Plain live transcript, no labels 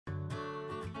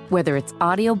Whether it's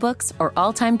audiobooks or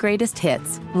all-time greatest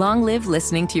hits, long live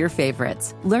listening to your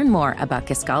favorites. Learn more about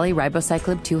Kisqali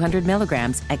Ribociclib 200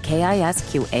 milligrams at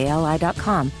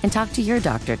KISQALI.com and talk to your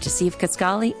doctor to see if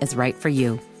Kisqali is right for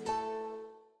you.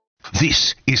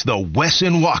 This is the Wes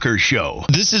and Walker Show.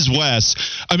 This is Wes.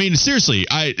 I mean, seriously,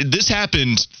 this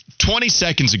happened 20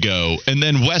 seconds ago, and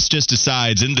then Wes just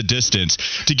decides in the distance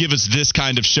to give us this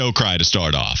kind of show cry to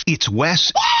start off. It's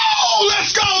Wes. Whoa,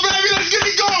 let's go, baby. Let's get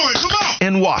it going. Come on.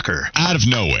 And Walker. Out of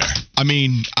nowhere. I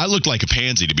mean, I look like a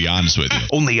pansy, to be honest with you.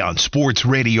 Only on Sports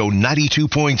Radio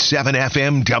 92.7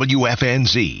 FM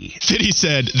WFNZ. Fitty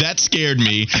said, that scared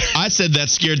me. I said that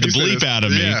scared the bleep out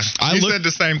of me. Yeah, he said the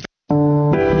same thing.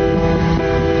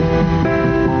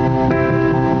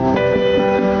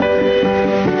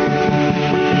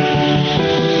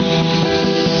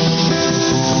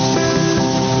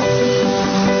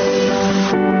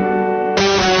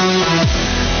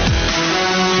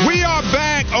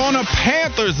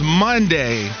 Panthers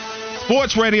Monday,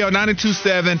 Sports Radio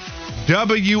 92.7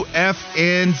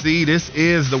 WFNZ. This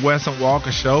is the Wes and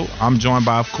Walker Show. I'm joined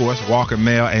by, of course, Walker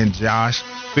Mel and Josh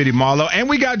Fitty Marlowe. And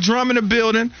we got Drum in the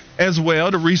building as well.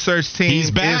 The research team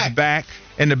is back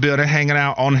in the building, hanging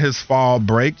out on his fall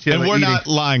break. And we're not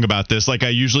lying about this like I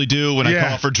usually do when I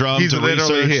call for Drum he's to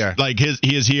literally research. Here. Like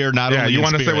he is here, not only you in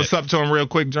want to spirit, say what's up to him real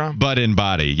quick, Drum? but in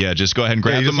body. Yeah, just go ahead and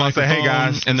grab the microphone. Say, hey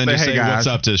guys, and then just say what's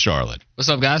up to Charlotte. What's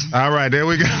up, guys? All right, there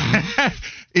we go.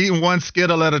 Eating one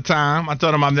Skittle at a time. I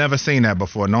told him I've never seen that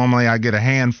before. Normally I get a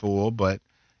handful, but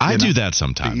I do that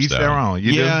sometimes. Each their own.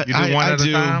 You do one at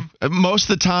a time? Most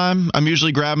of the time, I'm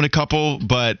usually grabbing a couple,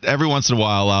 but every once in a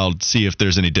while, I'll see if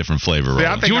there's any different flavor.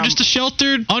 You're just a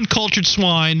sheltered, uncultured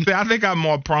swine. See, I think I'm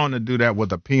more prone to do that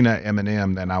with a peanut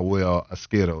M&M than I will a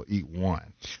Skittle. Eat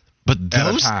one. But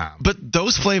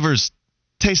those flavors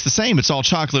taste the same. It's all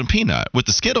chocolate and peanut. With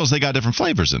the Skittles, they got different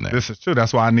flavors in there. This is true.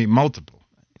 That's why I need multiple.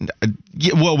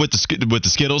 Yeah, well, with the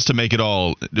Skittles to make it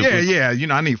all. Yeah. You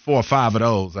know, I need 4 or 5 of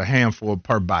those, a handful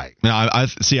per bite. No, I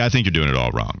think you're doing it all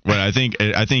wrong. But I think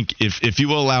if you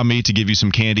will allow me to give you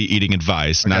some candy eating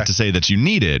advice, not to say that you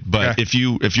need it, but if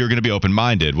you're going to be open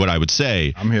minded, what I would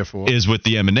say I'm here for is with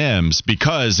the M&Ms,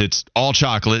 because it's all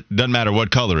chocolate, doesn't matter what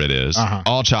color it is,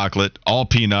 all chocolate, all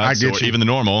peanuts, or even the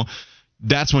normal.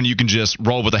 That's when you can just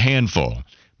roll with a handful.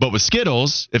 But with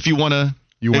Skittles, if you want to.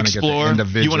 You want to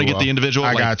get the individual.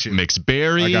 I got you. Mixed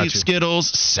berry Skittles,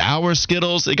 sour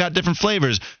Skittles. They got different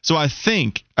flavors. So I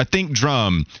think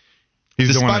Drum,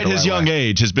 despite his young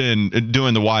age, has been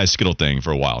doing the wise Skittle thing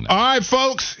for a while now. All right,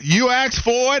 folks, you asked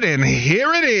for it, and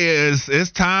here it is.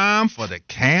 It's time for the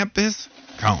Campus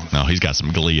Corner. No, he's got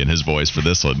some glee in his voice for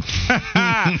this one. All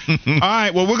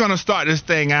right, well, we're going to start this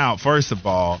thing out, first of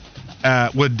all,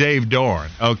 with Dave Doeren,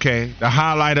 okay? The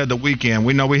highlight of the weekend.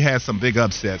 We know we had some big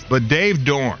upsets, but Dave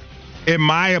Doeren, in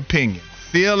my opinion,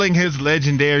 sealing his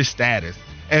legendary status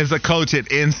as a coach at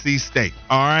NC State,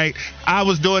 all right? I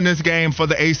was doing this game for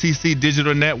the ACC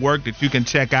Digital Network that you can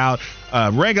check out.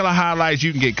 Regular highlights,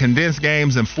 you can get condensed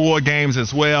games and full games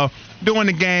as well. Doing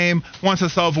the game, once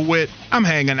it's over with, I'm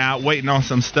hanging out, waiting on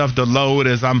some stuff to load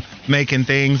as I'm making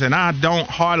things, and I don't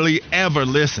hardly ever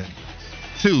listen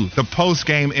to the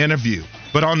post-game interview.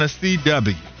 But on the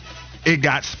CW, it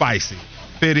got spicy.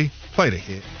 Fitty, play the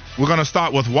hit. We're going to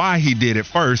start with why he did it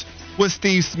first with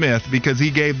Steve Smith, because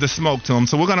he gave the smoke to him.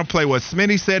 So we're going to play what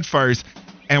Smitty said first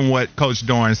and what Coach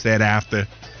Doeren said after.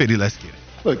 Fitty, let's get it.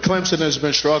 Look, Clemson has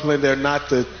been struggling. They're not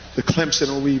the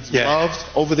Clemson we've loved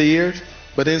over the years.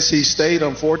 But NC State,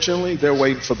 unfortunately, they're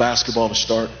waiting for basketball to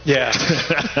start. Yeah,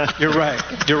 you're right.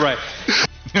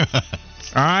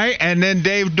 All right, and then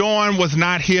Dave Doeren was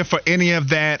not here for any of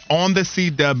that on the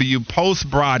CW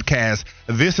post-broadcast.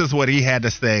 This is what he had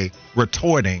to say,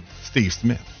 retorting Steve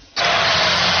Smith.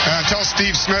 Tell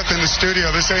Steve Smith in the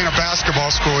studio, this ain't a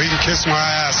basketball school. He can kiss my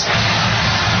ass.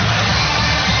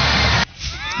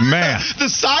 Man. The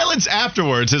silence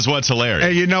afterwards is what's hilarious.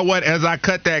 Hey, you know what? As I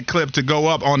cut that clip to go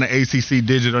up on the ACC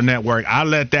Digital Network, I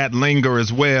let that linger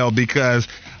as well because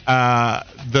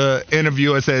the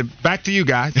interviewer said, back to you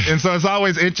guys. And so it's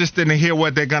always interesting to hear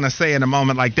what they're going to say in a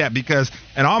moment like that, because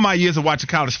in all my years of watching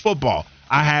college football,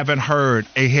 I haven't heard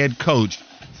a head coach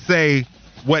say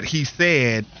what he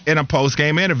said in a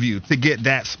post-game interview to get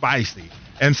that spicy.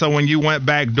 And so when you went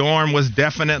back, Doeren was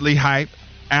definitely hyped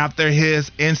after his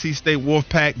NC State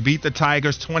Wolfpack beat the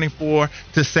Tigers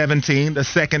 24-17, the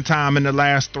second time in the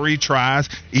last 3 tries,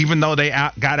 even though they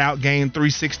got outgained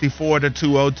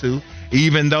 364-202,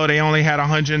 even though they only had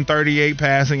 138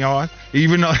 passing yards,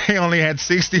 even though they only had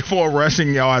 64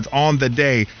 rushing yards on the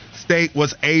day. State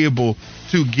was able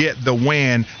to get the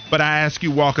win. But I ask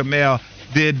you, Walker Mel,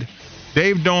 did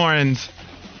Dave Doeren's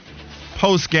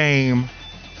post-game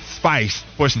spice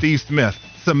for Steve Smith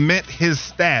cement his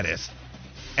status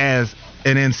as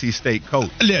an NC State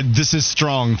coach? Yeah, this is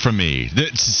strong for me.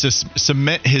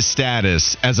 Cement his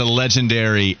status as a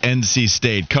legendary NC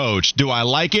State coach. Do I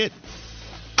like it?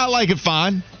 I like it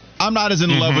fine. I'm not as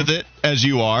in love with it as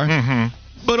you are.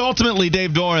 But ultimately,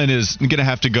 Dave Doeren is going to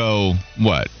have to go,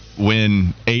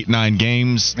 win 8-9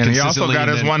 games. And he also got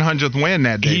his 100th win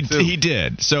that day, too. He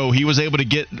did. So he was able to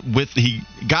he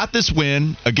got this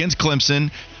win against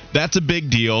Clemson. That's a big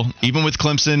deal, even with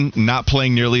Clemson not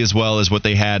playing nearly as well as what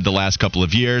they had the last couple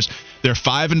of years. They're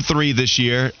 5-3 this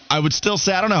year. I would still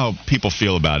say, I don't know how people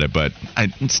feel about it, but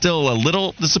it's still a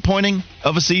little disappointing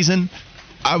of a season,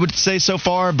 I would say, so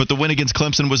far. But the win against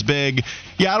Clemson was big.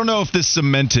 Yeah, I don't know if this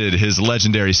cemented his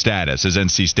legendary status as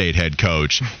NC State head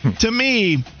coach. To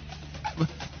me,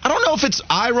 I don't know if it's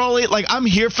eye-rolling. Like, I'm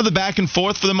here for the back and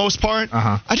forth for the most part.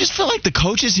 I just feel like the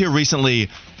coaches here recently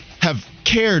have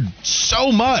cared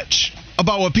so much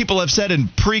about what people have said in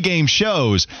pregame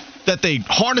shows that they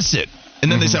harness it.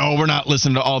 And then they say, we're not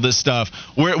listening to all this stuff.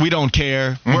 We don't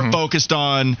care. We're focused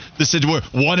on this. We're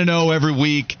 1-0 every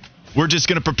week. We're just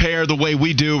going to prepare the way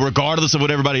we do, regardless of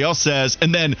what everybody else says.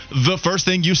 And then the first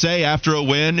thing you say after a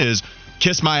win is,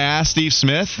 kiss my ass, Steve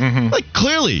Smith. Like,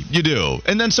 clearly you do.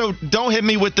 And then so don't hit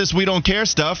me with this we don't care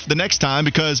stuff the next time,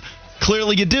 because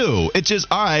clearly you do. It's just,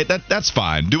 all right, that's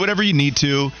fine. Do whatever you need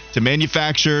to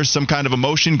manufacture some kind of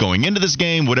emotion going into this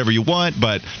game, whatever you want.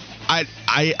 But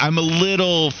I'm a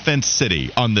little fence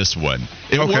city on this one.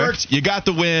 It worked. You got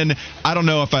the win. I don't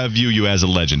know if I view you as a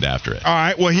legend after it. All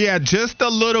right. Well, he had just a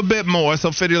little bit more.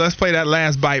 So, Fiddy, let's play that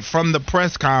last bite from the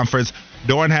press conference.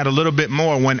 Doeren had a little bit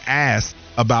more when asked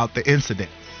about the incident.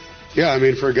 Yeah, I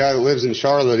mean, for a guy that lives in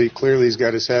Charlotte, he's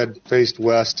got his head faced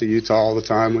west to Utah all the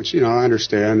time, which, I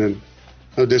understand. And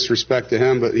no disrespect to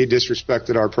him, but he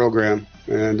disrespected our program.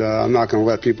 And I'm not going to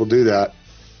let people do that.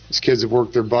 These kids have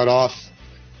worked their butt off.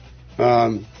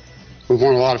 We've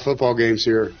won a lot of football games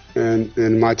here. And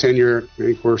in my tenure, I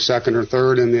think we're second or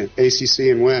third in the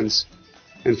ACC in wins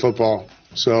in football.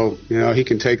 So, he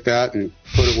can take that and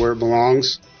put it where it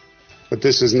belongs. But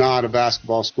this is not a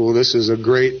basketball school. This is a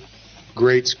great,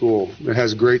 great school that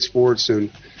has great sports,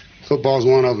 and football is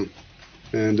one of them.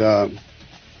 And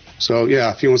so,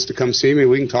 yeah, if he wants to come see me,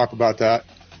 we can talk about that.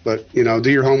 But, do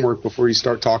your homework before you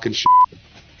start talking shit.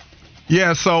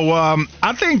 Yeah, so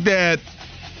I think that,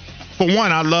 for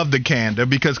one, I love the candor,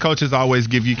 because coaches always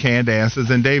give you canned answers,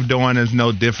 and Dave Doeren is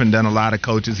no different than a lot of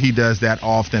coaches. He does that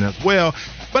often as well.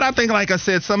 But I think, like I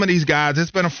said, some of these guys, it's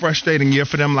been a frustrating year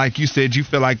for them. Like you said, you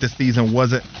feel like the season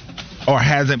wasn't or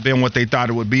hasn't been what they thought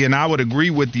it would be, and I would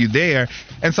agree with you there.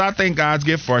 And so I think guys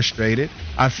get frustrated.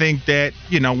 I think that,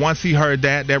 once he heard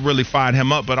that really fired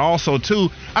him up. But also, too,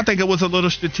 I think it was a little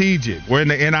strategic. We're in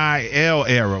the NIL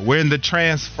era. We're in the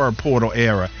transfer portal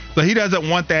era. So he doesn't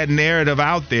want that narrative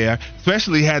out there,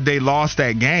 especially had they lost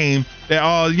that game.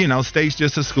 They're State's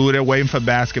just a school. They're waiting for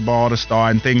basketball to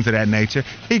start and things of that nature.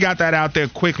 He got that out there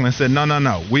quickly and said,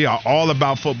 no. We are all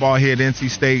about football here at NC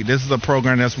State. This is a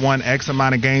program that's won X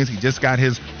amount of games. He just got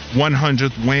his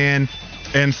 100th win.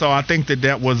 And so I think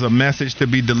that was a message to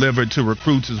be delivered to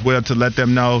recruits as well, to let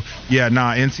them know,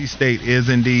 NC State is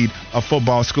indeed a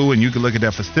football school. And you can look at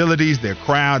their facilities, their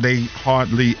crowd. They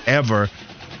hardly ever –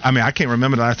 I can't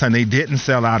remember the last time they didn't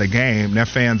sell out a game. Their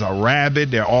fans are rabid.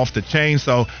 They're off the chain.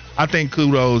 So I think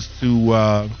kudos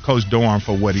to Coach Doeren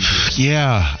for what he did.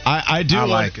 Yeah, I do. I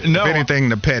like it. No, if anything,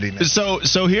 the pettiness. So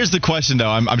here's the question,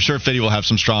 though. I'm sure Fiddy will have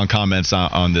some strong comments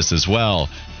on this as well.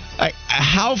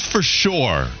 How for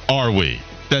sure are we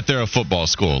that they're a football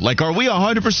school? Like, are we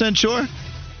 100% sure?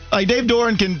 Like, Dave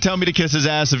Doeren can tell me to kiss his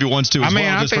ass if he wants to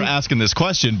for asking this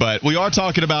question, but we are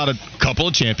talking about a couple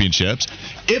of championships.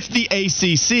 If the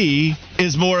ACC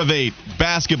is more of a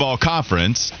basketball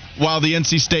conference, while the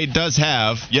NC State does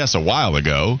have, yes, a while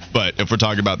ago, but if we're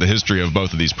talking about the history of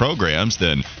both of these programs,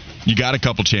 then you got a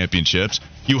couple championships.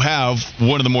 You have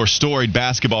one of the more storied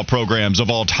basketball programs of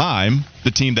all time,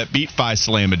 the team that beat Phi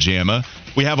Slamma Jamma.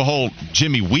 We have a whole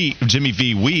Jimmy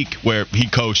V week where he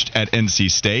coached at NC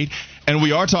State. And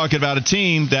we are talking about a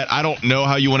team that I don't know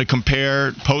how you want to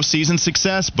compare postseason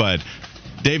success, but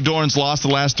Dave Doeren's lost the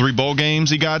last 3 bowl games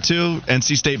he got to.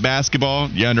 NC State basketball,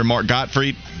 under Mark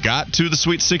Gottfried, got to the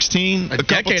Sweet 16 a decade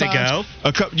couple times.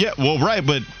 ago. Right,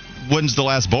 but when's the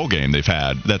last bowl game they've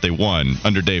had that they won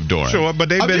under Dave Doeren? Sure, but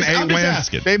they've been 8 wins.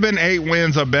 They've been 8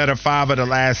 wins or better 5 of the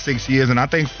last 6 years, and I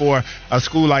think for a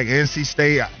school like NC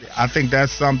State, I think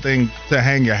that's something to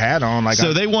hang your hat on.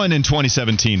 They won in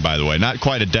 2017, by the way, not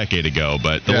quite a decade ago,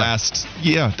 but the last.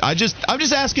 Yeah, I'm just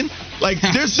asking.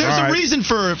 There's a reason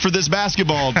for this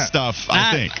basketball stuff.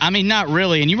 I think. I mean, not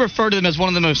really. And you refer to them as one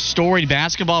of the most storied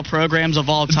basketball programs of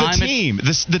all time.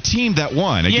 The team that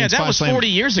won. Yeah, that was 40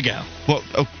 years ago. Well,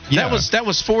 yeah. That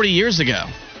was 40 years ago.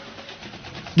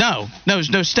 No,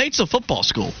 State's a football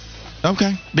school.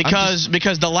 Okay. Because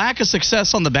the lack of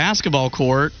success on the basketball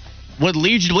court would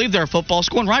lead you to believe they're a football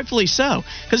school, and rightfully so.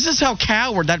 Because this is how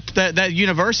coward that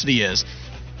university is.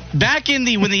 Back when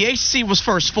the ACC was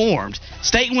first formed,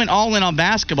 State went all in on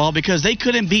basketball because they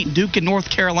couldn't beat Duke and North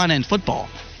Carolina in football.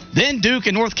 Then Duke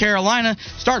and North Carolina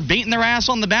start beating their ass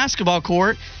on the basketball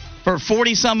court for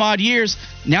 40-some-odd years.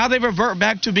 Now they revert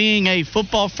back to being a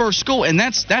football-first school, and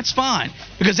that's fine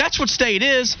because that's what State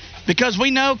is. Because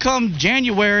we know come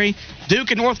January,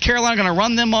 Duke and North Carolina are going to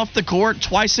run them off the court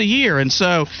twice a year. And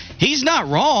so he's not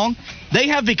wrong. They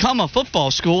have become a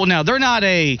football school. Now, they're not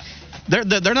going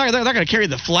to carry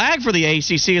the flag for the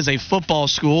ACC as a football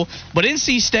school. But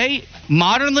NC State,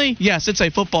 modernly, yes, it's a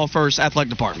football-first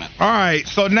athletic department. All right,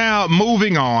 so now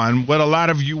moving on, what a lot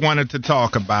of you wanted to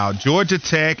talk about, Georgia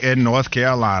Tech and North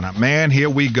Carolina. Man, here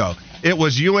we go. It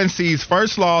was UNC's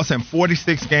first loss in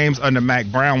 46 games under Mack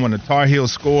Brown when the Tar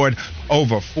Heels scored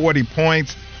over 40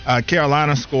 points.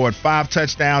 Carolina scored 5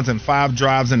 touchdowns and 5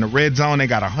 drives in the red zone. They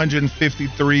got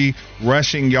 153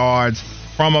 rushing yards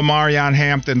from Amarion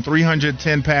Hampton,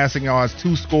 310 passing yards,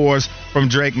 2 scores from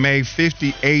Drake May,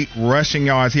 58 rushing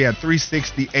yards. He had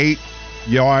 368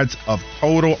 yards of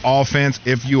total offense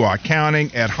if you are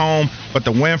counting at home. But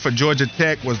the win for Georgia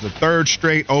Tech was the 3rd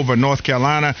straight over North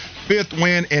Carolina, 5th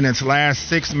win in its last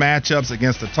 6 matchups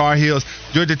against the Tar Heels.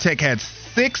 Georgia Tech had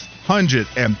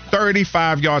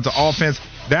 635 yards of offense.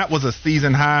 That was a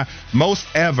season high, most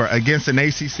ever against an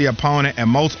ACC opponent, and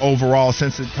most overall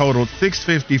since it totaled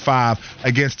 655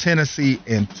 against Tennessee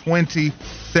in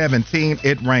 2017.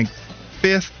 It ranked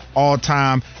 5th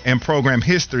all-time in program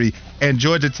history, and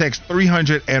Georgia Tech's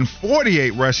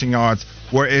 348 rushing yards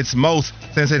were its most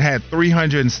since it had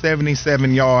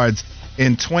 377 yards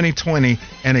in 2020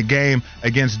 in a game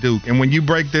against Duke. And when you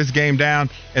break this game down,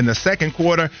 in the second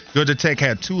quarter, Georgia Tech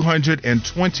had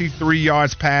 223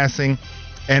 yards passing.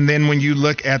 And then when you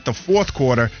look at the fourth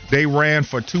quarter, they ran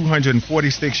for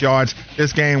 246 yards.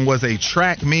 This game was a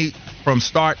track meet from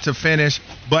start to finish,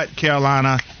 but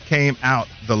Carolina came out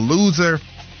the loser.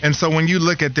 And so when you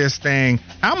look at this thing,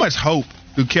 how much hope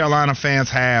do Carolina fans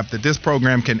have that this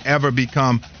program can ever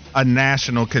become a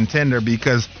national contender?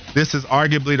 Because this is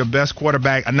arguably the best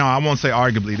quarterback. No, I won't say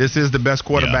arguably. This is the best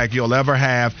quarterback you'll ever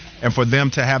have. And for them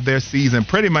to have their season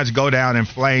pretty much go down in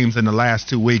flames in the last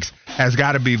 2 weeks has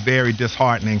got to be very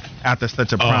disheartening after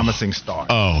such a promising start.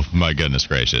 Oh, my goodness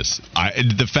gracious.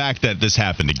 The fact that this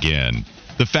happened again,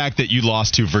 the fact that you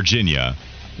lost to Virginia,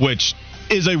 which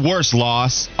is a worse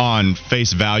loss on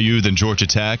face value than Georgia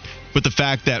Tech, but the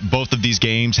fact that both of these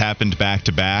games happened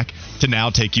back-to-back to now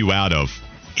take you out of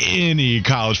any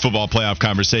college football playoff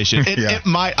conversation. It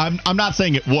might. I'm not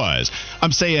saying it was.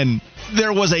 I'm saying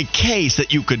there was a case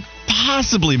that you could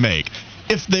possibly make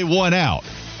if they won out.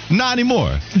 Not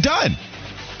anymore. Done.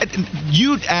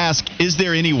 You'd ask, is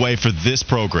there any way for this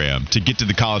program to get to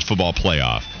the college football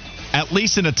playoff? At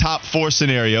least in a top 4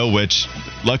 scenario, which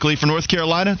luckily for North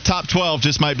Carolina, top 12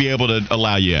 just might be able to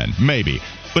allow you in. Maybe.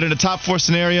 But in a top 4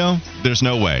 scenario, there's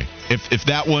no way. If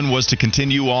that one was to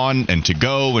continue on and to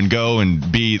go and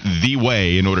be the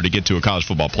way in order to get to a college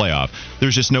football playoff,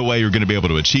 there's just no way you're going to be able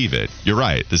to achieve it. You're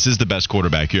right. This is the best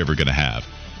quarterback you're ever going to have.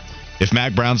 If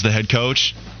Mack Brown's the head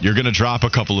coach, you're going to drop a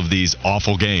couple of these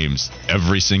awful games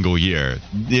every single year.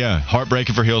 Yeah,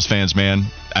 heartbreaking for Heels fans, man.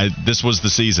 This was the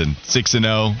season,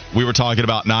 6-0. We were talking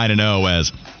about 9-0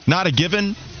 as not a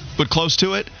given, but close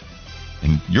to it.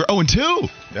 And you're 0-2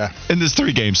 in this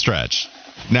 3-game stretch.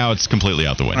 Now it's completely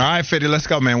out the window. All right, Fitty, let's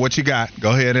go, man. What you got?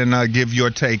 Go ahead and give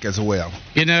your take as well.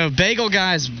 You know, Bagel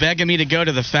Guy's begging me to go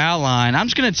to the foul line. I'm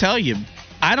just going to tell you,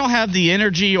 I don't have the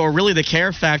energy or really the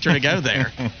care factor to go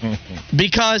there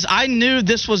because I knew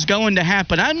this was going to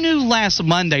happen. I knew last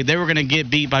Monday they were going to get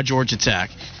beat by Georgia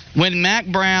Tech. When Mack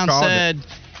Brown said,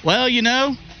 well, you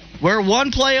know, we're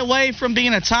one play away from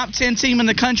being a top 10 team in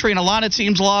the country, and a lot of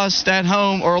teams lost at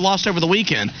home or lost over the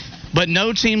weekend. But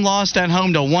no team lost at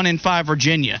home to 1-5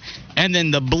 Virginia. And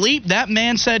then the bleep that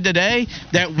man said today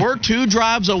that we're 2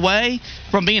 drives away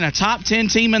from being a top 10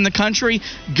 team in the country.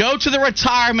 Go to the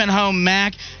retirement home,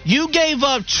 Mac. You gave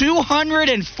up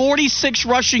 246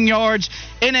 rushing yards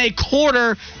in a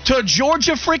quarter to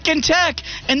Georgia freaking Tech.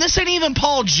 And this ain't even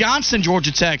Paul Johnson,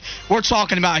 Georgia Tech, we're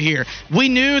talking about here. We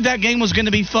knew that game was going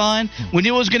to be fun. We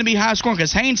knew it was going to be high scoring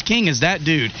because Haynes King is that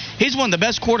dude. He's one of the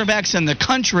best quarterbacks in the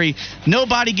country.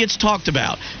 Nobody gets talked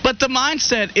about. But the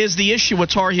mindset is the issue with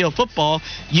Tar Heel football.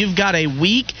 You've got a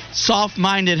weak,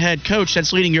 soft-minded head coach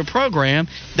that's leading your program.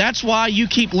 That's why you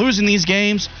keep losing these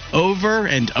games over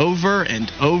and over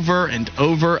and over and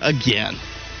over again.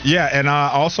 Yeah, and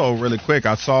also really quick,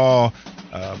 I saw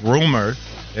rumors,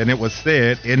 and it was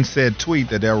said in said tweet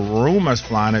that there were rumors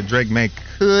flying that Drake May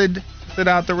could sit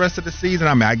out the rest of the season.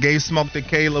 I mean, I gave smoke to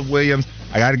Caleb Williams.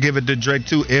 I got to give it to Drake,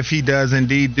 too, if he does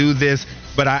indeed do this.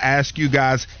 But I ask you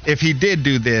guys, if he did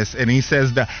do this, and he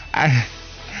says that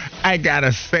I got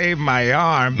to save my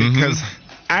arm because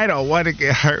I don't want to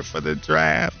get hurt for the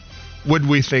draft, would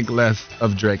we think less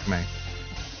of Drake May?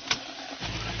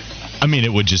 I mean,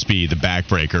 it would just be the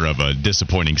backbreaker of a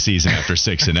disappointing season after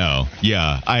 6-0.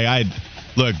 Yeah,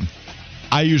 look.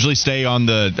 I usually stay on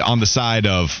the side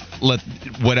of let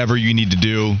whatever you need to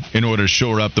do in order to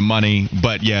shore up the money.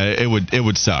 But yeah, it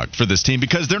would suck for this team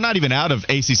because they're not even out of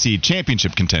ACC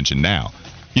championship contention now.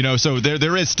 You know, so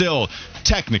there is still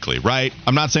technically, right?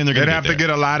 I'm not saying they're going to have to get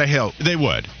a lot of help. They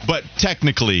would, but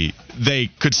technically they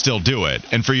could still do it.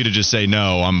 And for you to just say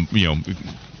no,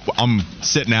 I'm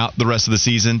sitting out the rest of the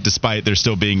season, despite there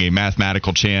still being a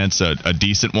mathematical chance, a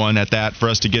decent one at that, for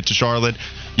us to get to Charlotte.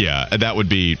 Yeah, that would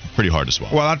be pretty hard to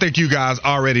swallow. Well, I think you guys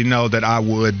already know that I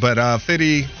would, but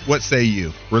Fitty, what say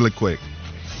you, really quick?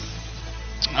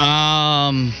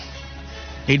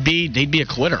 He'd be a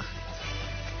quitter.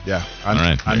 Yeah,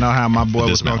 I know how my boy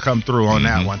was going to come through on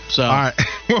that one. So. All right,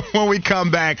 when we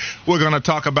come back, we're going to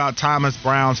talk about Thomas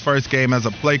Brown's first game as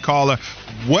a play caller.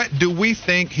 What do we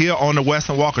think here on the Wes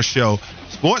and Walker Show?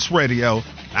 Sports Radio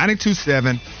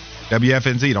 92.7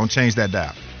 WFNZ. Don't change that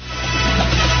dial.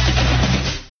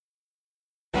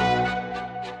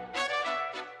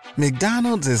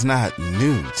 McDonald's is not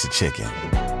new to chicken.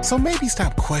 So maybe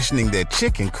stop questioning their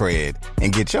chicken cred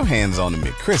and get your hands on the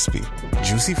McCrispy.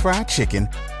 Juicy fried chicken,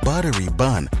 buttery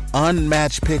bun,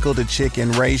 unmatched pickle to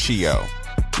chicken ratio.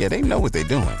 Yeah, they know what they're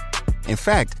doing. In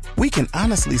fact, we can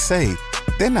honestly say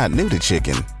they're not new to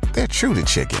chicken. They're true to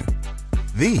chicken.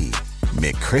 The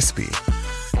McCrispy.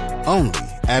 Only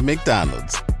at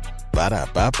McDonald's.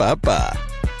 Ba-da-ba-ba-ba.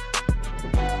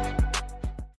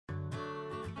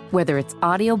 Whether it's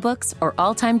audiobooks or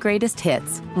all-time greatest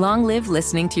hits, long live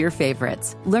listening to your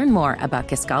favorites. Learn more about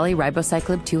Kisqali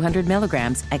Ribociclib 200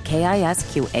 milligrams at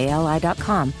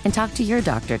KISQALI.com and talk to your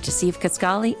doctor to see if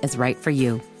Kisqali is right for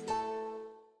you.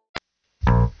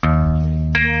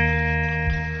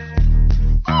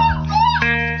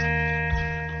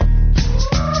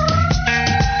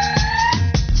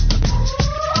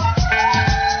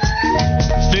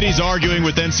 He's arguing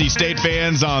with NC State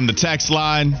fans on the text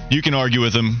line. You can argue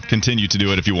with him. Continue to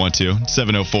do it if you want to.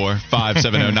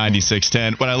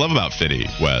 704-570-9610. What I love about Fitty,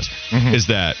 Wes, is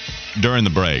that during the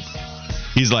break,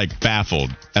 he's like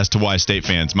baffled as to why State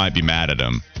fans might be mad at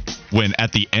him when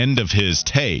at the end of his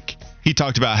take, he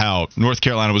talked about how North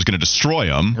Carolina was going to destroy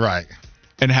them. Right.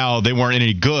 And how they weren't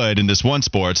any good in this one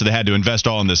sport, so they had to invest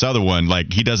all in this other one.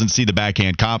 Like, he doesn't see the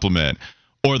backhand compliment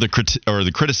or the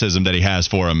criticism that he has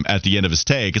for him at the end of his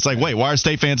take. It's like, wait, why are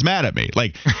State fans mad at me?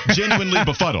 Like, genuinely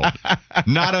befuddled,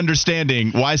 not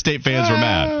understanding why State fans were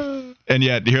mad. And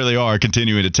yet, here they are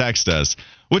continuing to text us.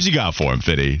 What you got for him,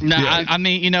 Fitty? No, yeah. I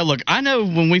mean, look, I know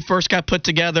when we first got put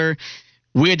together,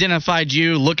 we identified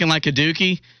you looking like a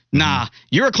Dookie. Nah,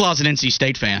 you're a closet NC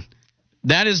State fan.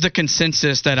 That is the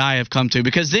consensus that I have come to.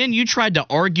 Because then you tried to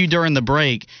argue during the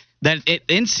break that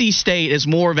NC State is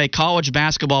more of a college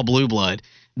basketball blue blood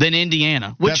than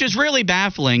Indiana, which is really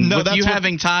baffling with you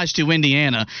having ties to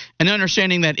Indiana and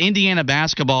understanding that Indiana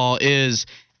basketball is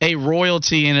a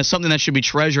royalty and is something that should be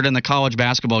treasured in the college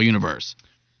basketball universe.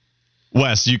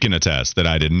 Wes, you can attest that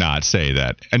I did not say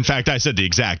that. In fact, I said the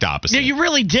exact opposite. Yeah, you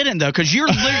really didn't, though, because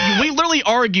we literally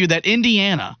argue that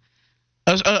Indiana,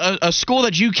 a school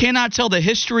that you cannot tell the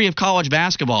history of college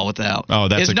basketball without,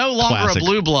 is no longer a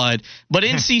blue blood. But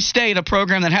NC State, a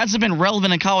program that hasn't been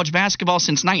relevant in college basketball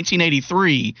since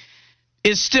 1983,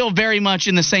 is still very much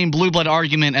in the same blue blood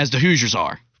argument as the Hoosiers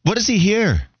are. What does he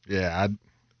hear? Yeah,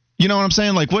 you know what I'm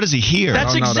saying? Like, what does he hear?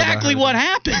 That's exactly what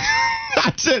happened.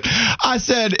 I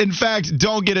said, in fact,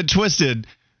 don't get it twisted.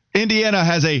 Indiana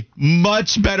has a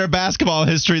much better basketball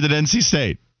history than NC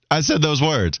State. I said those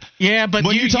words. Yeah, but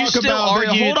when you talk still about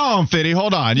argued. Hold on, Fitty.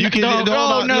 Hold on. You can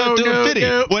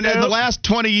Fitty. When in the last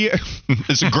 20 years,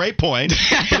 it's a great point.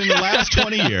 But in the last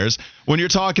 20 years, when you're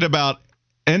talking about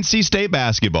NC State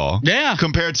basketball,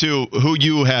 compared to who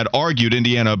you had argued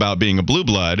Indiana about being a blue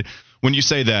blood, when you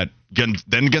say that,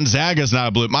 then Gonzaga's not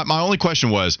a blue. My only question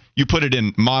was, you put it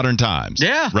in modern times.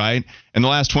 Yeah. Right? In the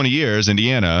last 20 years,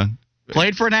 Indiana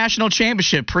played for a national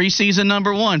championship, preseason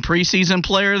number 1, preseason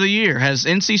player of the year. Has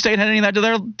NC State had any of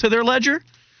that to their ledger?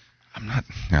 I'm not.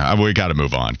 Yeah, we got to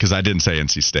move on because I didn't say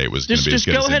NC State was going to be as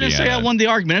good as Indiana. Just go ahead and say I won the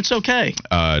argument. It's okay.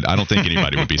 I don't think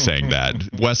anybody would be saying that.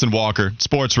 Wes and Walker,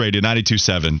 Sports Radio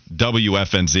 92.7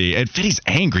 WFNZ. And Fitty's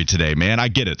angry today, man. I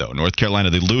get it, though. North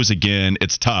Carolina, they lose again.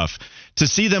 It's tough. To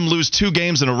see them lose 2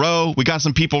 games in a row, we got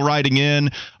some people writing in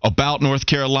about North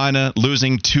Carolina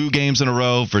losing 2 games in a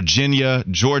row. Virginia,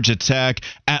 Georgia Tech.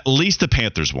 At least the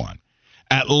Panthers won.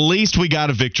 At least we got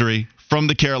a victory from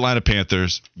the Carolina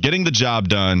Panthers, getting the job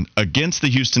done against the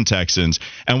Houston Texans.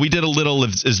 And we did a little,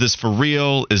 is this for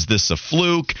real? Is this a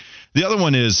fluke? The other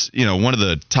one is, one of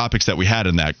the topics that we had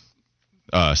in that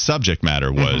subject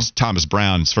matter was Thomas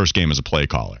Brown's first game as a play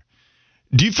caller.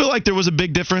 Do you feel like there was a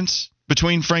big difference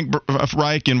between Frank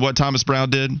Reich and what Thomas Brown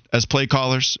did as play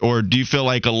callers? Or do you feel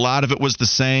like a lot of it was the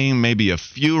same, maybe a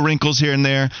few wrinkles here and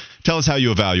there? Tell us how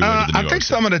you evaluated the new I think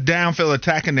some of the downfield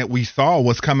attacking that we saw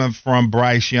was coming from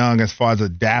Bryce Young as far as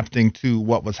adapting to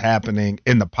what was happening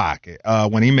in the pocket.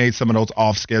 When he made some of those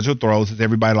off-schedule throws, as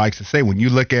everybody likes to say, when you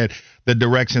look at the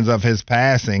directions of his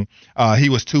passing, he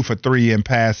was 2 for 3 in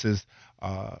passes,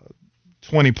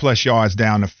 20-plus yards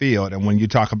down the field. And when you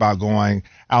talk about going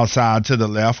outside to the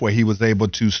left where he was able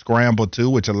to scramble to,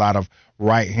 which a lot of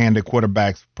right-handed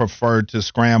quarterbacks preferred to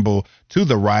scramble to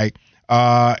the right,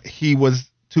 he was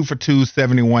 2 for 2,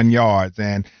 71 yards.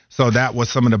 And so that was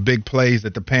some of the big plays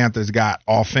that the Panthers got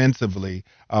offensively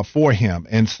for him.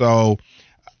 And so,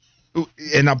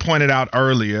 and I pointed out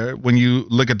earlier, when you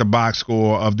look at the box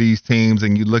score of these teams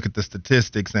and you look at the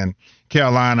statistics, and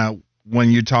Carolina,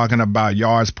 when you're talking about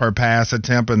yards per pass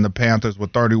attempt, and the Panthers were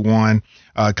 31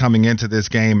 coming into this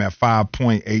game at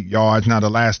 5.8 yards. Now, the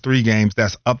last 3 games,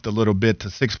 that's upped a little bit to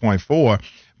 6.4.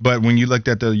 But when you looked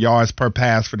at the yards per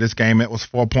pass for this game, it was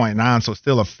 4.9, so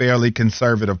still a fairly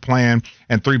conservative plan,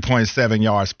 and 3.7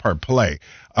 yards per play.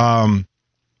 And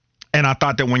I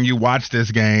thought that when you watch this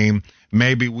game,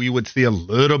 maybe we would see a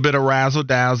little bit of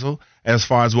razzle-dazzle as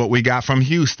far as what we got from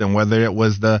Houston, whether it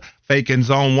was the faking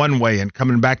zone one way and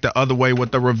coming back the other way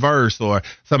with the reverse, or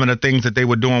some of the things that they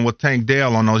were doing with Tank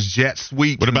Dell on those jet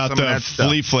sweeps. What about the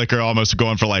flea flicker almost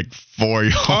going for like 4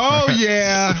 yards? Oh,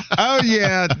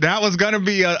 yeah. That was going to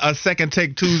be a second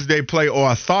take Tuesday play,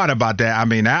 or a thought about that. I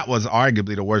mean, that was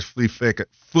arguably the worst flea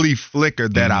flicker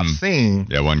that I've seen.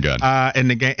 Yeah, one gun. In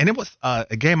the game. And it was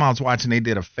a game I was watching, they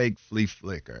did a fake flea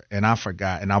flicker, and I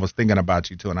forgot. And I was thinking about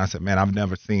you, too, and I said, man, I've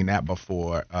never seen that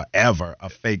before, ever, a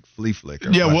fake flea flicker.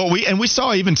 Yeah, well, we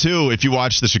saw even, too, if you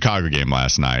watched the Chicago game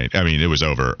last night, I mean, it was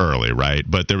over early, right?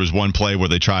 But there was one play where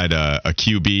they tried a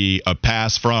QB, a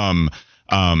pass from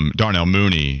Darnell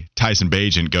Mooney. Tyson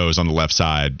Bagent goes on the left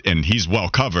side, and he's well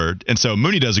covered. And so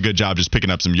Mooney does a good job just picking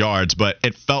up some yards, but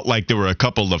it felt like there were a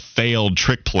couple of failed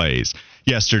trick plays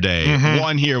yesterday.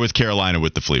 One here with Carolina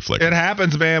with the flea flicker. It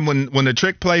happens, man. When the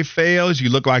trick play fails, you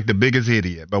look like the biggest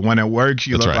idiot. But when it works,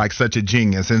 you look like such a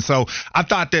genius. And so I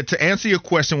thought that, to answer your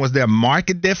question, was there a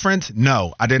market difference?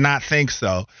 No, I did not think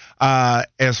so.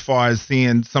 As far as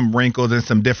seeing some wrinkles and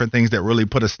some different things that really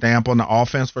put a stamp on the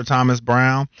offense for Thomas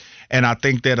Brown. And I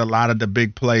think that a lot of the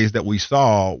big plays that we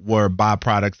saw were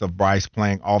byproducts of Bryce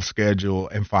playing off schedule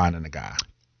and finding a guy.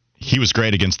 He was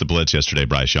great against the blitz yesterday,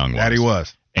 Bryce Young was. That he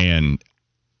was. And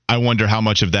I wonder how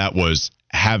much of that was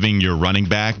having your running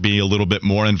back be a little bit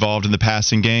more involved in the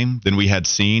passing game than we had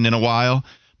seen in a while.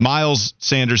 Miles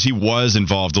Sanders, he was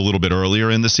involved a little bit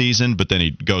earlier in the season, but then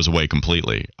he goes away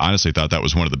completely. Honestly, thought that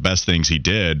was one of the best things he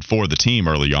did for the team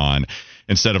early on,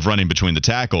 instead of running between the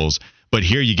tackles. But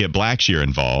here you get Blackshear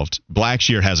involved.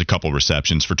 Blackshear has a couple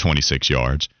receptions for 26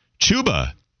 yards.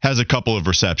 Chuba has a couple of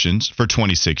receptions for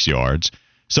 26 yards.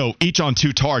 So each on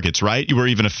 2 targets, right? You were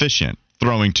even efficient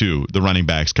throwing to the running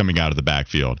backs coming out of the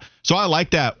backfield. So I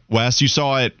like that, Wes. You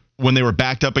saw it when they were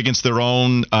backed up against their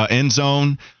own end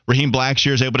zone. Raheem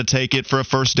Blackshear is able to take it for a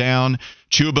first down.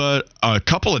 Chuba, a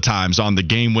couple of times on the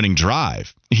game-winning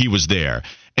drive, he was there.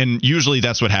 And usually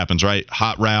that's what happens, right?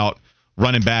 Hot route,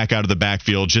 running back out of the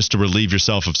backfield just to relieve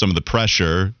yourself of some of the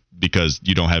pressure because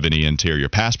you don't have any interior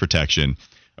pass protection.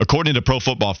 According to Pro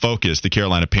Football Focus, the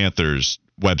Carolina Panthers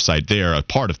website there, a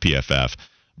part of PFF,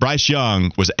 Bryce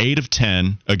Young was 8 of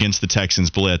 10 against the Texans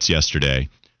blitz yesterday.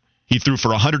 He threw for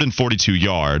 142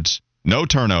 yards, no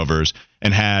turnovers,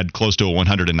 and had close to a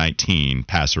 119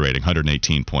 passer rating,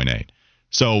 118.8.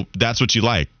 So that's what you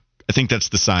like. I think that's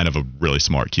the sign of a really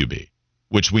smart QB,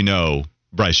 which we know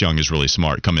Bryce Young is really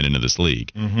smart coming into this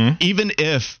league. Mm-hmm. Even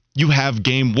if you have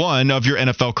game one of your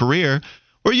NFL career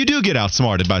where you do get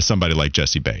outsmarted by somebody like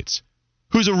Jesse Bates,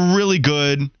 who's a really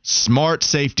good, smart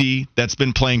safety that's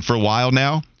been playing for a while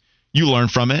now. You learn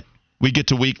from it. We get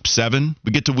to week 7,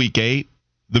 we get to week 8,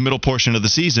 the middle portion of the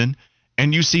season,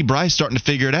 and you see Bryce starting to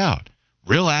figure it out.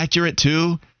 Real accurate,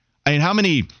 too. I mean, how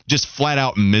many just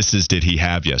flat-out misses did he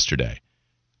have yesterday?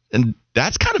 And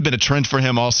that's kind of been a trend for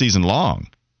him all season long.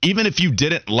 Even if you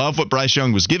didn't love what Bryce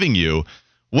Young was giving you,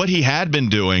 what he had been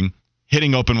doing,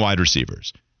 hitting open wide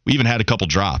receivers. We even had a couple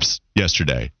drops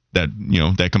yesterday that,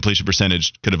 that completion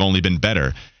percentage could have only been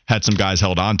better had some guys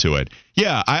held on to it.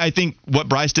 Yeah, I think what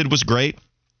Bryce did was great.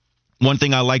 One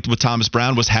thing I liked with Thomas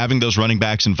Brown was having those running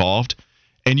backs involved,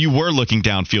 and you were looking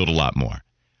downfield a lot more.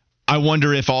 I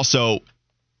wonder if also,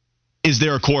 is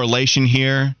there a correlation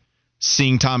here,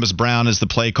 seeing Thomas Brown as the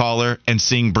play caller and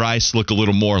seeing Bryce look a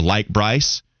little more like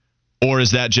Bryce? Or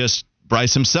is that just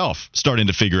Bryce himself starting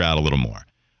to figure out a little more?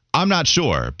 I'm not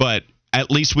sure, but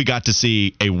at least we got to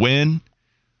see a win.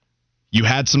 You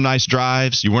had some nice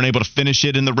drives. You weren't able to finish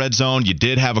it in the red zone. You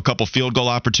did have a couple field goal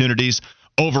opportunities.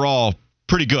 Overall,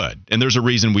 pretty good. And there's a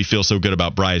reason we feel so good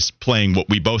about Bryce playing what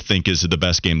we both think is the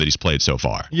best game that he's played so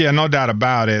far. Yeah, no doubt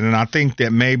about it. And I think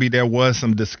that maybe there was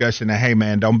some discussion that, hey,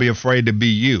 man, don't be afraid to be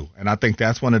you. And I think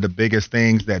that's one of the biggest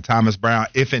things that Thomas Brown,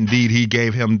 if indeed he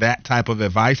gave him that type of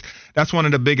advice, that's one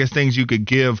of the biggest things you could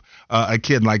give a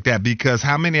kid like that. Because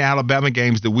how many Alabama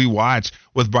games did we watch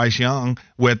with Bryce Young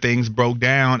where things broke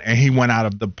down and he went out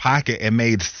of the pocket and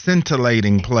made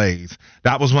scintillating plays?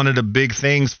 That was one of the big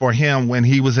things for him when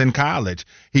he was in college.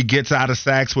 He gets out of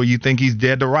sacks where you think he's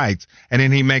dead to rights, and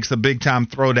then he makes a big-time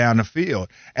throw down the field.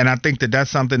 And I think that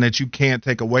that's something that you can't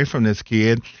take away from this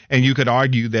kid. And you could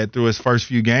argue that through his first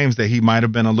few games that he might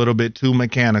have been a little bit too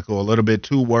mechanical, a little bit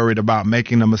too worried about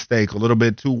making a mistake, a little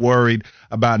bit too worried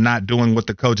about not doing what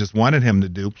the coaches wanted him to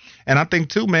do. And I think,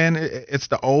 too, man, it's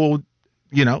the old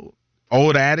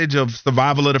adage of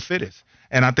survival of the fittest.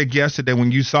 And I think yesterday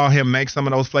when you saw him make some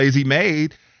of those plays he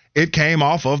made, it came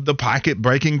off of the pocket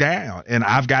breaking down. And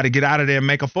I've got to get out of there and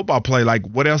make a football play. Like,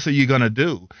 what else are you going to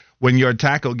do when your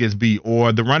tackle gets beat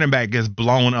or the running back gets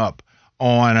blown up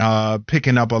on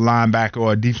picking up a linebacker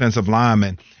or a defensive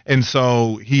lineman? And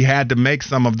so he had to make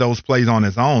some of those plays on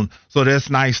his own. So that's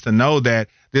nice to know that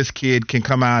this kid can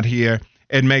come out here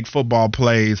and make football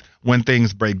plays when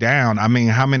things break down. I mean,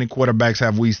 how many quarterbacks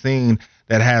have we seen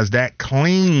that has that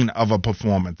clean of a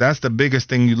performance? That's the biggest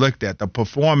thing you looked at. The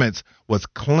performance was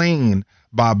clean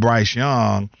by Bryce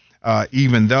Young,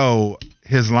 even though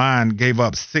his line gave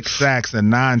up 6 sacks and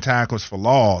 9 tackles for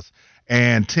loss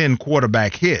and 10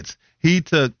 quarterback hits. He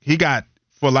got,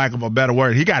 for lack of a better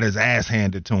word, he got his ass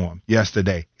handed to him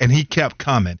yesterday, and he kept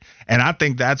coming. And I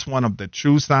think that's one of the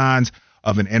true signs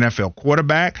of an NFL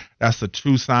quarterback. That's the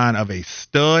true sign of a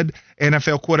stud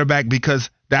NFL quarterback,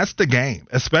 because that's the game,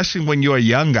 especially when you're a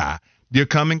young guy. You're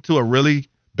coming to a really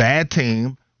bad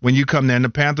team when you come there. And the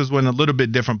Panthers were in a little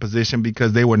bit different position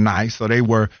because they were nice. So they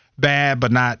were bad,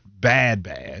 but not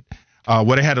bad. Well,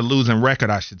 they had a losing record,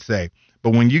 I should say.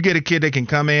 But when you get a kid that can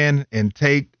come in and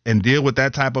take and deal with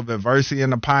that type of adversity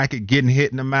in the pocket, getting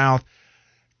hit in the mouth,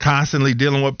 constantly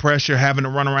dealing with pressure, having to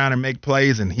run around and make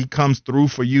plays, and he comes through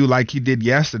for you like he did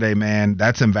yesterday, man,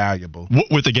 that's invaluable.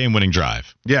 With the game-winning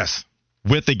drive. Yes.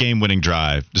 With the game-winning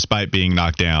drive, despite being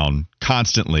knocked down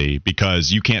constantly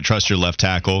because you can't trust your left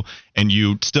tackle and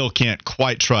you still can't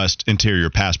quite trust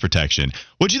interior pass protection.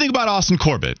 What do you think about Austin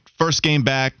Corbett? First game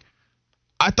back,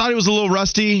 I thought he was a little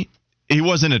rusty. He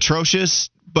wasn't atrocious,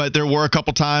 but there were a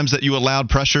couple times that you allowed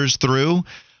pressures through.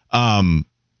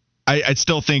 I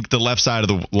still think the left side of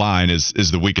the line is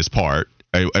the weakest part.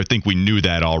 I think we knew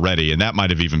that already, and that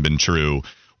might have even been true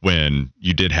when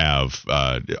you did have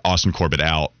Austin Corbett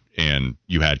out and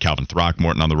you had Calvin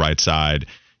Throckmorton on the right side.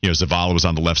 Zavala was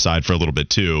on the left side for a little bit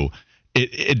too.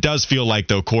 It does feel like,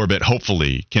 though, Corbett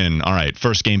hopefully can, all right,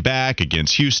 first game back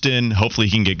against Houston, hopefully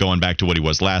he can get going back to what he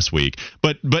was last week,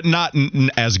 but not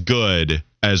as good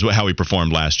as how he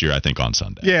performed last year, I think, on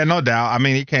Sunday. Yeah, no doubt. I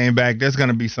mean, he came back. There's going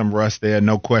to be some rust there,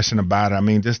 no question about it. I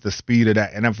mean, just the speed of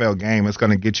that NFL game, it's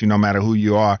going to get you no matter who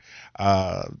you are.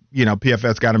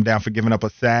 PFS got him down for giving up a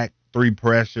sack, 3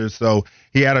 pressures, so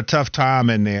he had a tough time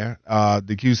in there.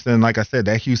 The Houston, like I said,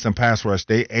 that Houston pass rush,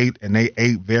 they ate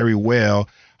very well.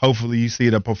 Hopefully you see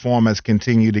the performance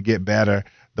continue to get better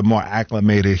the more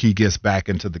acclimated he gets back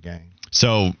into the game.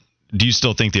 So do you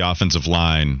still think the offensive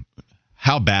line,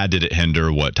 how bad did it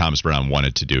hinder what Thomas Brown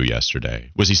wanted to do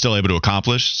yesterday? Was he still able to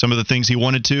accomplish some of the things he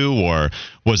wanted to, or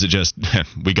was it just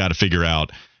we got to figure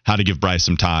out how to give Bryce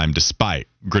some time despite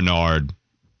Grenard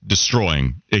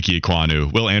destroying Ike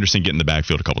Ekwonu, Will Anderson getting in the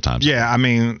backfield a couple times? Yeah, I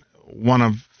mean, one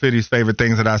of Fitty's favorite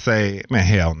things that I say, man,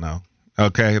 hell no.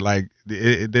 Okay, like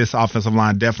this offensive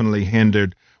line definitely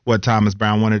hindered what Thomas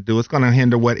Brown wanted to do. It's going to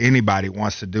hinder what anybody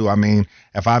wants to do. I mean,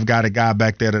 if I've got a guy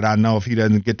back there that I know if he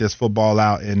doesn't get this football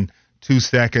out in 2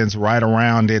 seconds right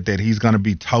around it, that he's going to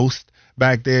be toast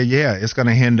back there, yeah, it's going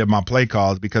to hinder my play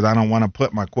calls because I don't want to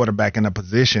put my quarterback in a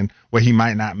position where he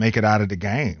might not make it out of the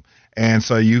game. And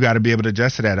so you got to be able to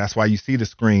adjust to that. That's why you see the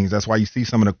screens. That's why you see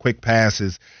some of the quick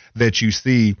passes that you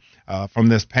see from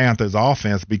this Panthers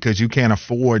offense, because you can't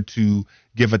afford to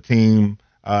give a team,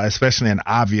 especially in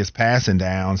obvious passing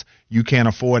downs, you can't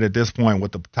afford at this point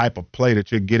with the type of play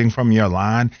that you're getting from your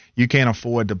line, you can't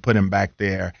afford to put him back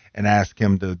there and ask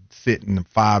him to sit in a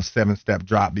 5-7 step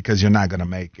drop because you're not going to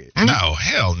make it. No,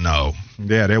 hell no.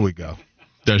 Yeah, there we go.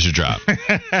 There's your drop.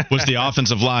 Was the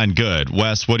offensive line good?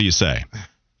 Wes, what do you say?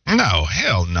 No,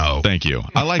 hell no. Thank you.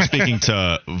 I like speaking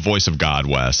to voice of God,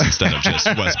 Wes, instead of just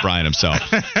Wes Bryant himself.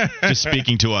 Just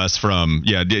speaking to us from,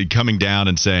 coming down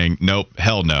and saying, nope,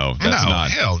 hell no. That's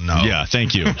not. Hell no. Yeah,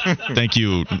 thank you. Thank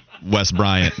you, Wes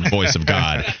Bryant, voice of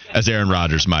God, as Aaron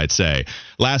Rodgers might say.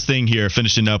 Last thing here,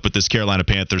 finishing up with this Carolina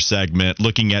Panthers segment,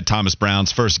 looking at Thomas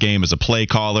Brown's first game as a play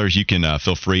caller. You can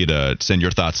feel free to send your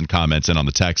thoughts and comments in on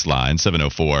the text line,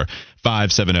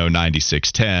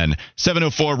 704-570-9610.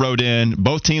 704 wrote in,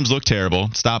 both teams look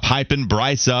terrible. Stop hyping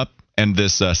Bryce up and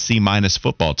this C-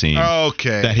 football team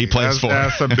that he plays for.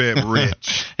 That's a bit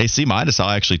rich. Hey, C- I'll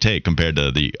actually take compared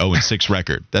to the 0-6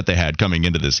 record that they had coming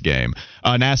into this game.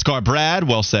 NASCAR Brad,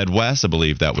 well said, Wes. I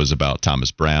believe that was about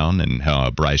Thomas Brown and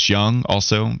Bryce Young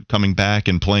also coming back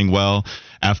and playing well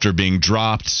after being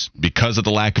dropped because of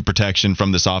the lack of protection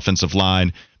from this offensive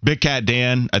line. Big Cat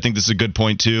Dan, I think this is a good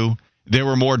point too. There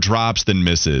were more drops than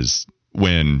misses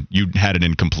when you had an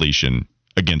incompletion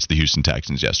against the Houston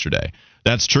Texans yesterday.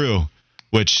 That's true,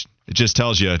 which it just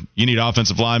tells you need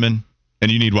offensive linemen and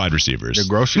you need wide receivers. The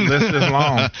grocery list is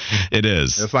long. It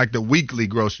is. It's like the weekly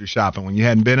grocery shopping when you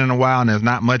hadn't been in a while and there's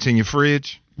not much in your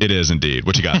fridge. It is indeed.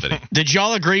 What you got, Vinny? Did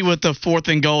y'all agree with the 4th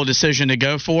and goal decision to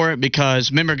go for it? Because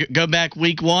remember, go back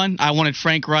week 1, I wanted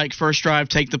Frank Reich first drive,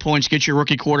 take the points, get your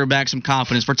rookie quarterback some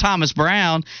confidence. For Thomas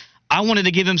Brown, I wanted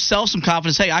to give himself some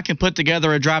confidence. Hey, I can put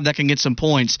together a drive that can get some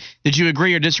points. Did you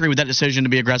agree or disagree with that decision to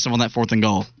be aggressive on that 4th and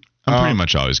goal? I'm pretty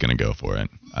much always going to go for it.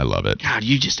 I love it. God,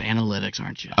 you just analytics,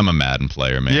 aren't you? I'm a Madden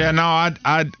player, man. Yeah, no, I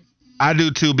do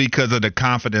too because of the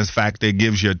confidence factor it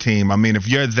gives your team. I mean, if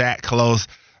you're that close,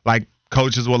 like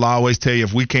coaches will always tell you,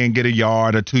 if we can't get a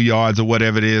yard or 2 yards or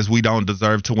whatever it is, we don't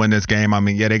deserve to win this game. I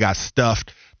mean, yeah, they got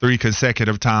stuffed 3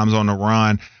 consecutive times on the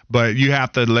run, but you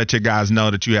have to let your guys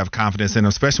know that you have confidence in them,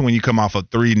 especially when you come off of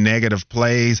 3 negative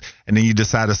plays and then you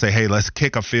decide to say, hey, let's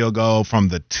kick a field goal from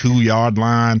the 2-yard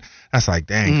line. That's like,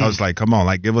 dang, coach, like, come on,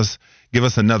 like, give us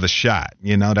another shot.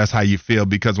 That's how you feel,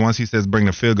 because once he says bring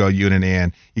the field goal unit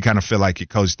in, you kind of feel like your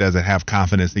coach doesn't have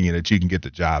confidence in you that you can get the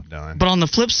job done. But on the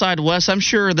flip side, Wes, I'm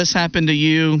sure this happened to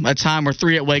you a time or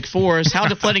 3 at Wake Forest. How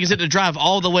deflating is it to drive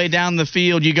all the way down the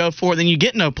field, you go for it, then you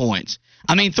get no points?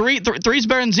 I mean, three's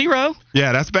better than 0.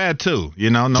 Yeah, that's bad too.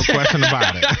 No question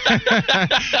about it.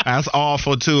 That's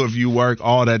awful too if you work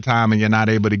all that time and you're not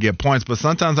able to get points. But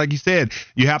sometimes, like you said,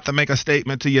 you have to make a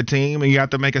statement to your team and you have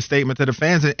to make a statement to the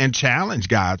fans and challenge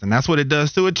guys. And that's what it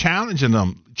does too. It challenges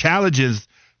them. Challenges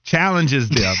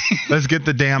them. Let's get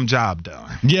the damn job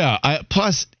done. Yeah.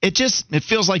 Plus, it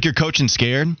feels like you're coaching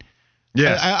scared.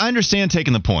 Yes. I understand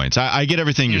taking the points. I get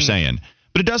everything you're saying.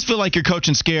 But it does feel like you're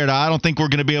coaching scared. I don't think we're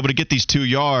going to be able to get these 2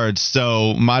 yards,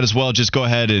 so might as well just go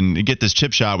ahead and get this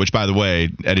chip shot, which, by the way,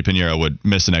 Eddie Pinheiro would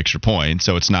miss an extra point,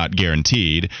 so it's not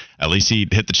guaranteed. At least he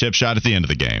hit the chip shot at the end of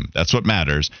the game. That's what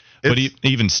matters. But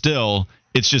even still,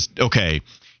 it's just, okay,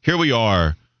 here we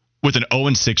are with an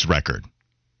 0-6 record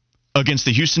against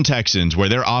the Houston Texans, where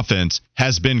their offense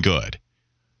has been good.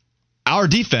 Our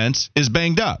defense is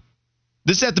banged up.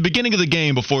 This is at the beginning of the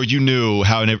game before you knew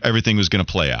how everything was going to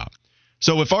play out.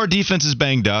 So if our defense is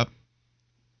banged up,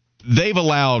 they've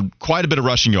allowed quite a bit of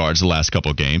rushing yards the last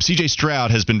couple of games. C.J. Stroud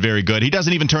has been very good. He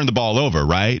doesn't even turn the ball over,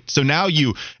 right? So now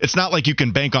it's not like you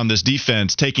can bank on this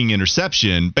defense taking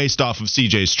interception based off of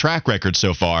C.J.'s track record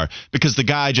so far, because the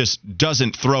guy just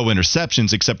doesn't throw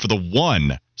interceptions except for the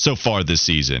one so far this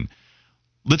season.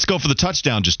 Let's go for the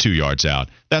touchdown just 2 yards out.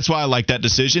 That's why I like that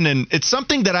decision, and it's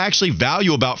something that I actually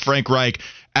value about Frank Reich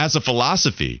as a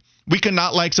philosophy. we can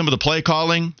not like some of the play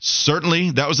calling.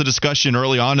 Certainly, that was a discussion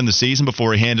early on in the season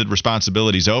before he handed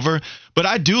responsibilities over. But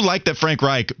I do like that Frank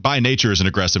Reich, by nature, is an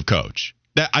aggressive coach.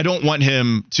 That I don't want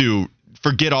him to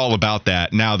forget all about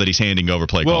that now that he's handing over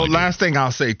play calling. Well, last thing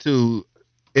I'll say, too,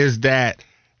 is that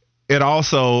it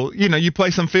also, you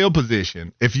play some field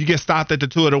position. If you get stopped at the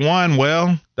 2 or the 1,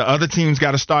 well, the other team's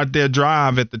got to start their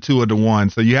drive at the 2 or the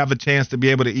 1. So you have a chance to be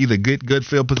able to either get good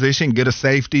field position, get a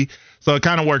safety. So it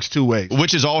kind of works two ways.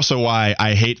 Which is also why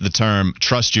I hate the term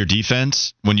trust your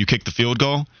defense when you kick the field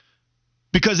goal.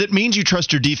 Because it means you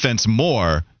trust your defense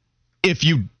more if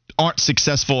you aren't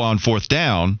successful on 4th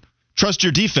down. Trust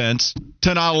your defense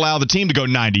to not allow the team to go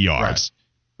 90 yards.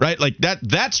 Right? Like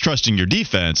that's trusting your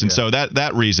defense. And so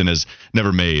that reason has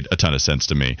never made a ton of sense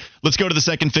to me. Let's go to the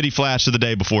second Fitty Flash of the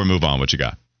day before we move on. What you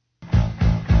got?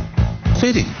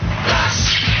 Fitty.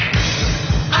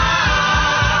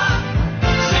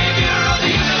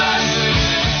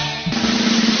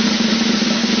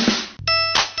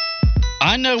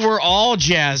 I know we're all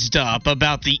jazzed up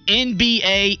about the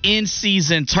NBA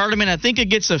in-season tournament. I think it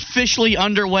gets officially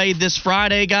underway this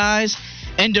Friday, guys.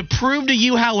 And to prove to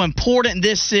you how important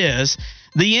this is,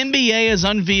 the NBA has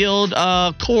unveiled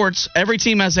courts. Every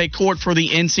team has a court for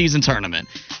the in-season tournament.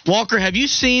 Walker, have you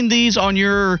seen these on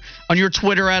your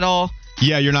Twitter at all?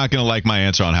 Yeah, you're not going to like my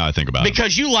answer on how I think about it.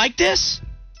 Because you like this?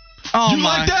 Oh, you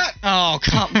like that? Oh,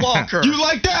 come, Walker. You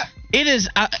like that? It is.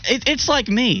 It's like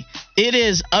me. It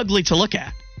is ugly to look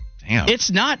at. Damn.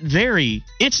 It's not very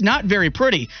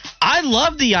pretty. I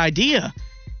love the idea,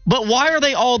 but why are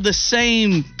they all the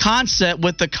same concept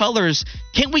with the colors?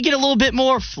 Can't we get a little bit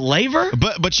more flavor?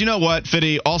 But you know what,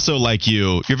 Fitty? Also, like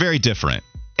you're very different.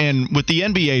 And with the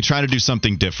NBA trying to do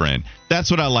something different,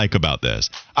 that's what I like about this.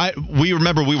 We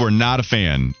were not a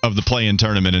fan of the play-in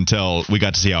tournament until we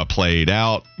got to see how it played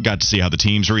out, got to see how the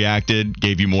teams reacted,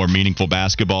 gave you more meaningful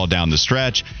basketball down the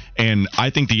stretch. And I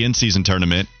think the in-season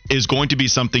tournament is going to be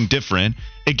something different.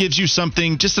 It gives you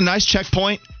something, just a nice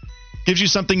checkpoint, gives you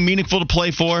something meaningful to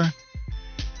play for.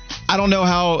 I don't know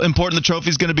how important the trophy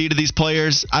is going to be to these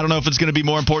players. I don't know if it's going to be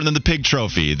more important than the pig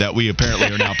trophy that we apparently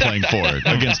are now playing for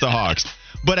against the Hawks.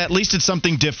 But at least it's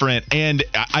something different. And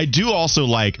I do also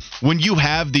like when you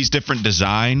have these different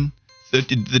design, the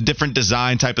different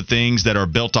design type of things that are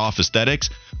built off aesthetics,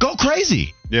 go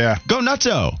crazy. Yeah. Go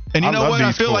nutso. And you know what?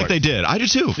 I feel like they did. I do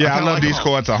too. Yeah, I love these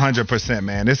courts 100%,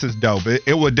 man. This is dope.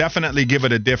 It will definitely give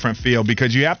it a different feel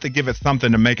because you have to give it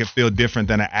something to make it feel different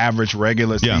than an average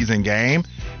regular season game.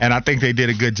 And I think they did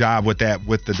a good job with that,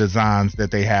 with the designs that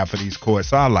they have for these courts.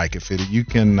 So I like it, Fitty. You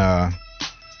can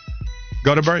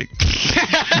go to break. He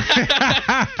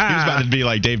was about to be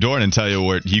like Dave Doran and tell you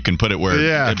where you can put it where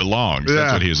it belongs.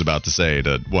 That's what he was about to say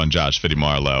to one Josh Fitty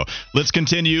Marlowe. Let's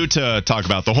continue to talk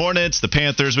about the Hornets, the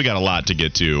Panthers. We got a lot to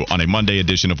get to on a Monday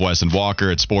edition of Wes and Walker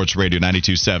at Sports Radio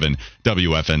 92.7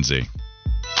 WFNZ.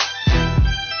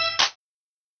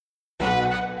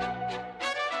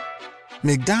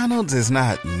 McDonald's is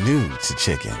not new to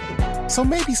chicken. So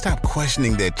maybe stop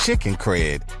questioning their chicken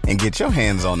cred and get your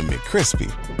hands on the McCrispy.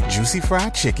 Juicy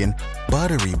fried chicken,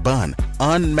 buttery bun,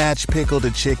 unmatched pickle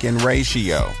to chicken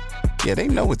ratio. Yeah, they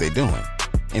know what they're doing.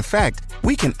 In fact,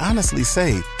 we can honestly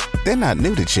say they're not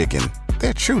new to chicken,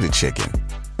 they're true to chicken.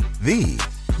 The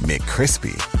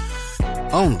McCrispy.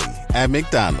 Only at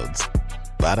McDonald's.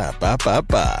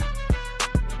 Ba-da-ba-ba-ba.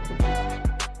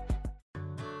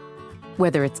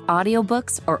 Whether it's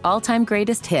audiobooks or all-time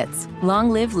greatest hits,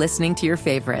 long live listening to your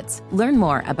favorites. Learn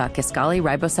more about Kisqali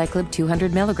Ribociclib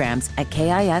 200 milligrams at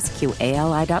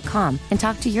KISQALI.com and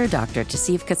talk to your doctor to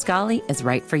see if Kisqali is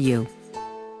right for you.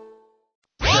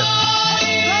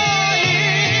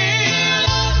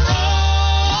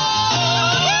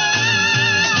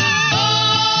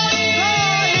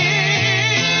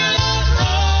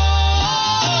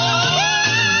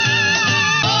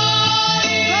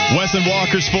 Wes and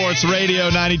Walker Sports Radio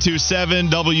 92.7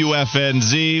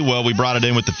 WFNZ. Well, we brought it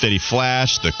in with the Fitty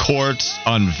Flash. The courts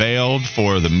unveiled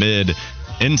for the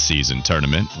mid-in-season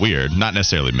tournament. Weird. Not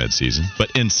necessarily mid-season,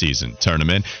 but in-season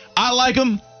tournament. I like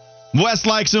them. Wes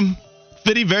likes them.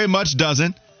 Fitty very much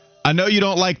doesn't. I know you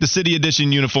don't like the City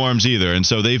Edition uniforms either, and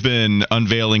so they've been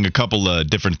unveiling a couple of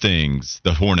different things,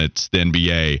 the Hornets, the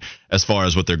NBA, as far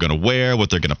as what they're going to wear, what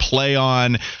they're going to play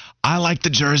on. I like the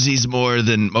jerseys more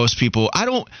than most people.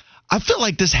 I feel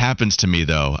like this happens to me,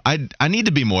 though. I need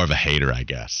to be more of a hater, I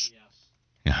guess.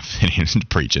 Yes. Yeah,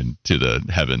 preaching to the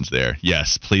heavens there.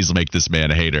 Yes, please make this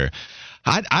man a hater.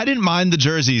 I didn't mind the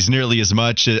jerseys nearly as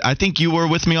much. I think you were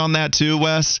with me on that too,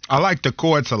 Wes. I like the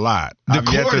courts a lot. The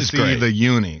court is great. The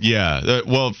uni. Yeah.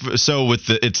 So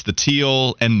it's the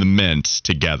teal and the mint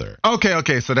together.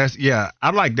 Okay. So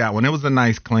I like that one. It was a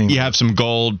nice clean. You have some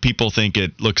gold. People think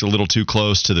it looks a little too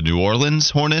close to the New Orleans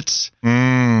Hornets.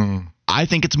 I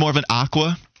think it's more of an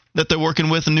aqua that they're working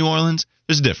with in New Orleans.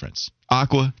 There's a difference.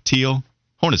 Aqua, teal.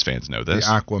 Hornets fans know this.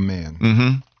 The Aquaman. Mm-hmm.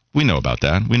 We know about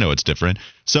that. We know it's different.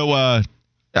 So I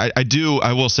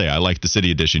will say I like the City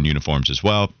Edition uniforms as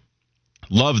well.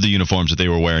 Love the uniforms that they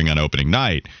were wearing on opening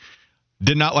night.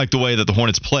 Did not like the way that the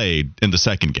Hornets played in the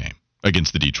second game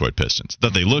against the Detroit Pistons.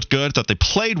 Thought they looked good. Thought they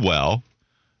played well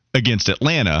against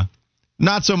Atlanta.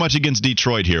 Not so much against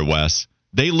Detroit here, Wes.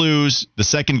 They lose the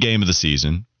second game of the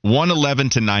season,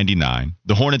 111-99.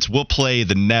 The Hornets will play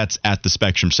the Nets at the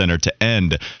Spectrum Center to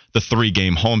end the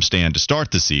 3-game homestand to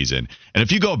start the season. And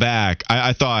if you go back,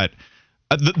 I thought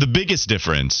the biggest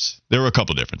difference, there were a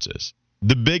couple differences.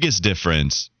 The biggest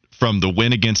difference from the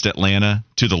win against Atlanta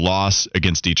to the loss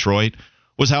against Detroit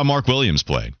was how Mark Williams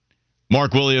played.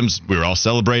 Mark Williams, we were all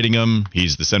celebrating him.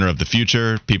 He's the center of the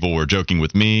future. People were joking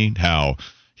with me how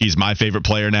he's my favorite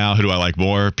player now. Who do I like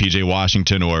more, P.J.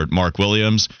 Washington or Mark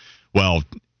Williams? Well,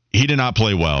 he did not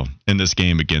play well in this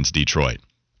game against Detroit.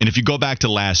 And if you go back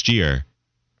to last year,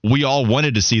 we all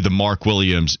wanted to see the Mark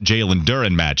Williams-Jalen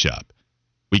Duren matchup.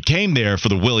 We came there for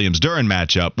the Williams-Duren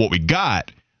matchup. What we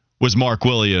got was Mark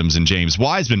Williams and James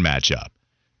Wiseman matchup.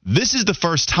 This is the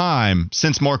first time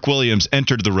since Mark Williams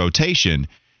entered the rotation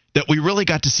that we really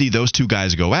got to see those two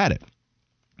guys go at it.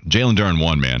 Jalen Duren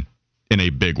won, man, in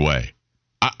a big way.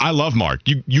 I love Mark.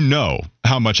 You know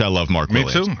how much I love Mark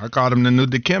Williams. Me too. I called him the new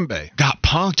Dikembe. Got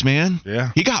punked, man.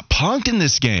 Yeah. He got punked in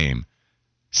this game.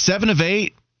 7 of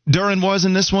 8, Duren was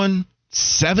in this one.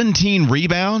 17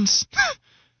 rebounds.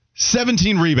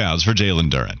 17 rebounds for Jalen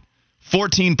Duren.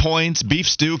 14 points. Beef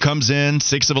Stew comes in,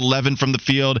 6 of 11 from the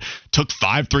field. Took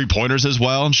 5 3-pointers as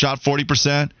well and shot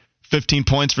 40%. 15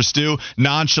 points for Stew.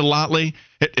 Nonchalantly.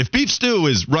 If Beef Stew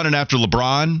is running after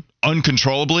LeBron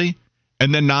uncontrollably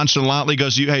and then nonchalantly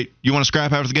goes, hey, you want to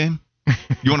scrap after the game?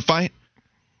 You want to fight?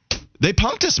 They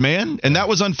punked us, man. And that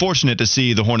was unfortunate to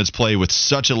see the Hornets play with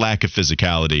such a lack of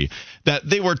physicality that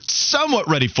they were somewhat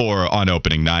ready for on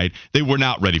opening night. They were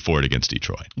not ready for it against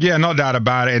Detroit. Yeah, no doubt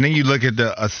about it. And then you look at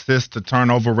the assist to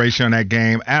turnover ratio in that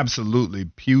game. Absolutely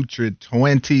putrid,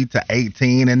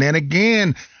 20-18. And then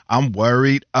again, I'm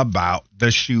worried about the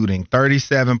shooting.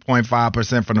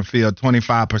 37.5% from the field,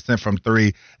 25% from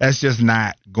 3. That's just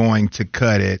not going to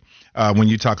cut it when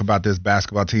you talk about this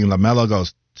basketball team. LaMelo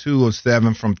goes 2 of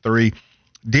 7 from 3.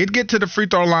 Did get to the free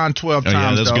throw line 12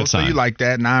 times, though. So you like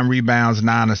that. 9 rebounds,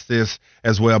 9 assists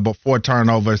as well. But 4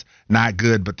 turnovers, not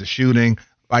good. But the shooting,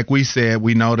 like we said,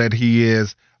 we know that he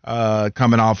is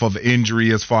coming off of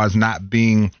injury as far as not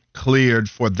being cleared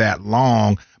for that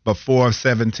long. But 4 of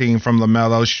 17 from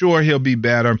LaMelo. Sure, he'll be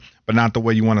better, but not the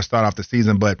way you want to start off the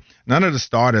season. But none of the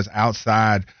starters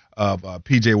outside of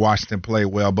P.J. Washington played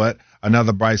well. But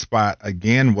another bright spot,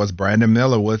 again, was Brandon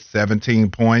Miller with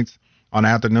 17 points on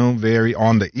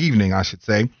the evening, I should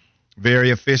say.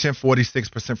 Very efficient,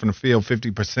 46% from the field,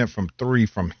 50% from 3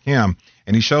 from him.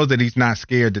 And he shows that he's not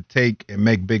scared to take and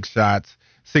make big shots.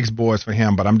 6 boards for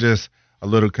him, but I'm just a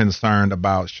little concerned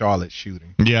about Charlotte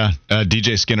shooting. Yeah,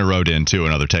 DJ Skinner wrote in, too,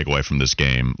 another takeaway from this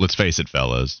game. Let's face it,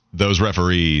 fellas. Those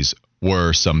referees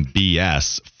were some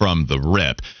BS from the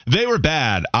rip. They were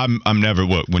bad. I'm never,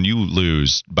 when you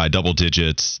lose by double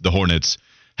digits, the Hornets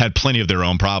had plenty of their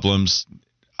own problems.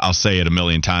 I'll say it a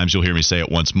million times. You'll hear me say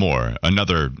it once more.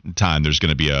 Another time there's going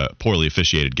to be a poorly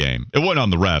officiated game. It wasn't on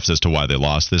the refs as to why they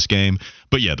lost this game,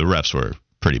 but yeah, the refs were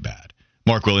pretty bad.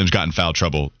 Mark Williams got in foul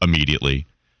trouble immediately.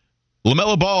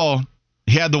 LaMelo Ball,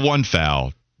 he had the 1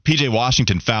 foul. P.J.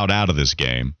 Washington fouled out of this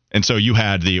game, and so you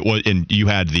had the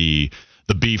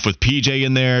beef with P.J.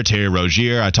 in there, Terry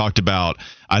Rozier. I talked about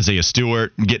Isaiah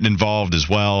Stewart getting involved as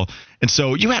well, and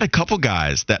so you had a couple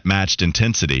guys that matched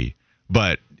intensity,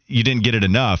 but you didn't get it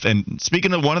enough. And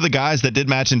speaking of one of the guys that did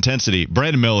match intensity,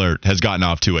 Brandon Miller has gotten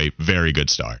off to a very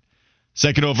good start.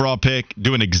 2nd overall pick,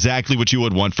 doing exactly what you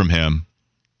would want from him,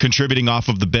 contributing off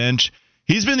of the bench.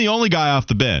 He's been the only guy off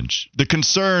the bench. The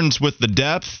concerns with the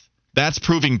depth, that's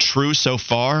proving true so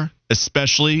far,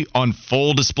 especially on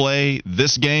full display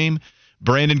this game.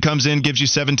 Brandon comes in, gives you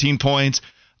 17 points.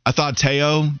 I thought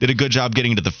Teo did a good job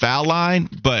getting to the foul line,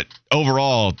 but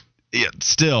overall,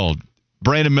 still,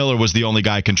 Brandon Miller was the only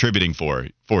guy contributing for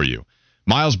you.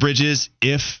 Miles Bridges,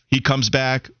 if he comes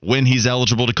back, when he's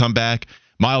eligible to come back,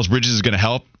 Miles Bridges is going to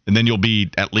help, and then you'll be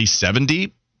at least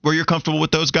 70 where you're comfortable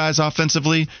with those guys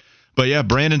offensively. But yeah,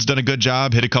 Brandon's done a good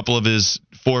job, hit a couple of his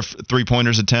 4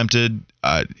 3-pointers attempted,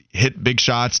 hit big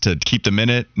shots to keep them in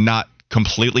it, not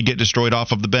completely get destroyed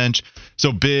off of the bench.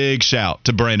 So big shout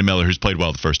to Brandon Miller, who's played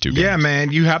well the first 2 games. Yeah,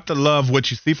 man, you have to love what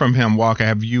you see from him, Walker.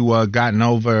 Have you gotten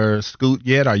over Scoot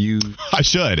yet? Are you? I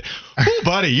should. Ooh,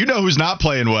 buddy, you know who's not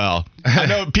playing well. I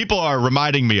know people are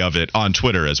reminding me of it on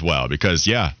Twitter as well because,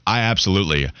 yeah,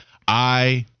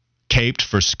 I caped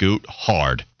for Scoot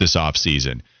hard this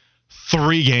offseason.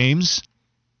 3 games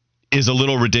is a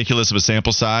little ridiculous of a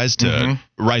sample size to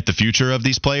write the future of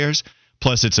these players.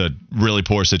 Plus, it's a really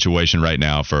poor situation right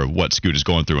now for what Scoot is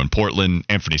going through in Portland.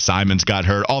 Anthony Simons got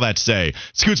hurt. All that to say,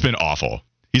 Scoot's been awful.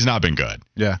 He's not been good.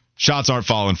 Yeah. Shots aren't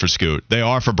falling for Scoot. They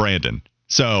are for Brandon.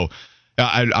 So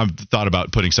I've thought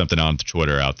about putting something on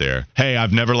Twitter out there. Hey,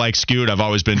 I've never liked Scoot. I've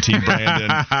always been Team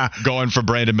Brandon, going for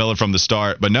Brandon Miller from the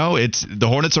start. But no, the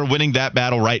Hornets are winning that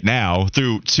battle right now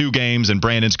through 2 games in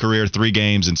Brandon's career, 3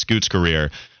 games in Scoot's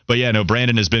career. But yeah, no,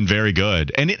 Brandon has been very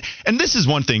good. And this is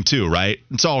one thing too, right?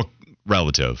 It's all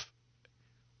relative.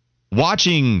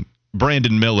 Watching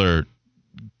Brandon Miller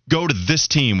go to this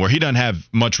team where he doesn't have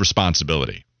much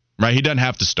responsibility, right? He doesn't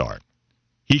have to start.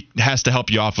 He has to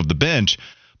help you off of the bench.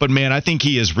 But, man, I think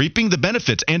he is reaping the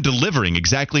benefits and delivering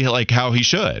exactly like how he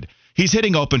should. He's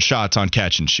hitting open shots on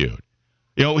catch and shoot.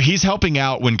 You know, he's helping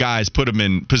out when guys put him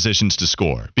in positions to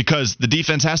score because the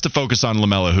defense has to focus on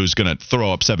LaMelo, who's going to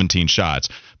throw up 17 shots.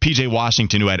 P.J.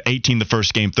 Washington, who had 18 the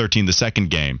first game, 13 the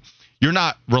second game. You're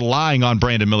not relying on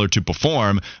Brandon Miller to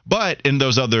perform, but in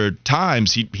those other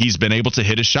times, he's been able to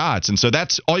hit his shots. And so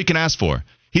that's all you can ask for.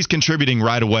 He's contributing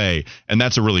right away, and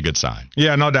that's a really good sign.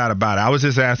 Yeah, no doubt about it. I was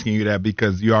just asking you that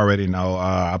because you already know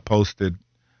I posted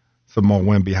some more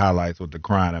Wemby highlights with the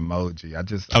crying emoji.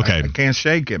 I can't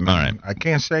shake it, man. All right. I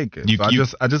can't shake it.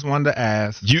 I just wanted to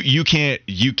ask. You can't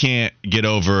get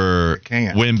over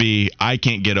Wemby. I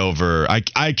can't get over.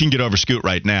 I can get over Scoot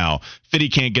right now. Fitty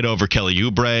can't get over Kelly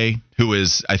Oubre, who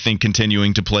is, I think,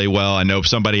 continuing to play well. I know if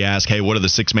somebody asked, hey, what are the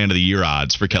 6 Man of the Year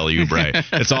odds for Kelly Oubre?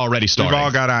 It's already starting. We've all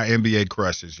got our NBA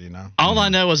crushes, you know. All I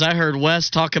know is I heard Wes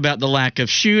talk about the lack of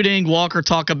shooting, Walker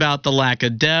talk about the lack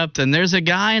of depth, and there's a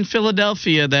guy in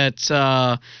Philadelphia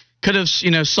that could have,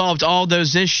 solved all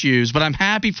those issues. But I'm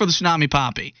happy for the Tsunami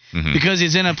Papi because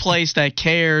he's in a place that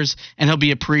cares, and he'll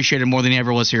be appreciated more than he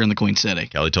ever was here in the Queen City.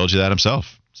 Kelly told you that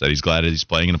himself. Said he's glad that he's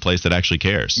playing in a place that actually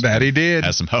cares. That he did.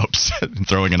 Has some hopes and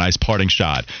throwing a nice parting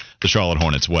shot the Charlotte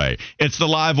Hornets' way. It's the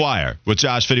Live Wire with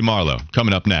Josh Fitty Marlowe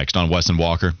coming up next on Wes and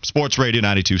Walker, Sports Radio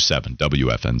 92.7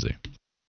 WFNZ.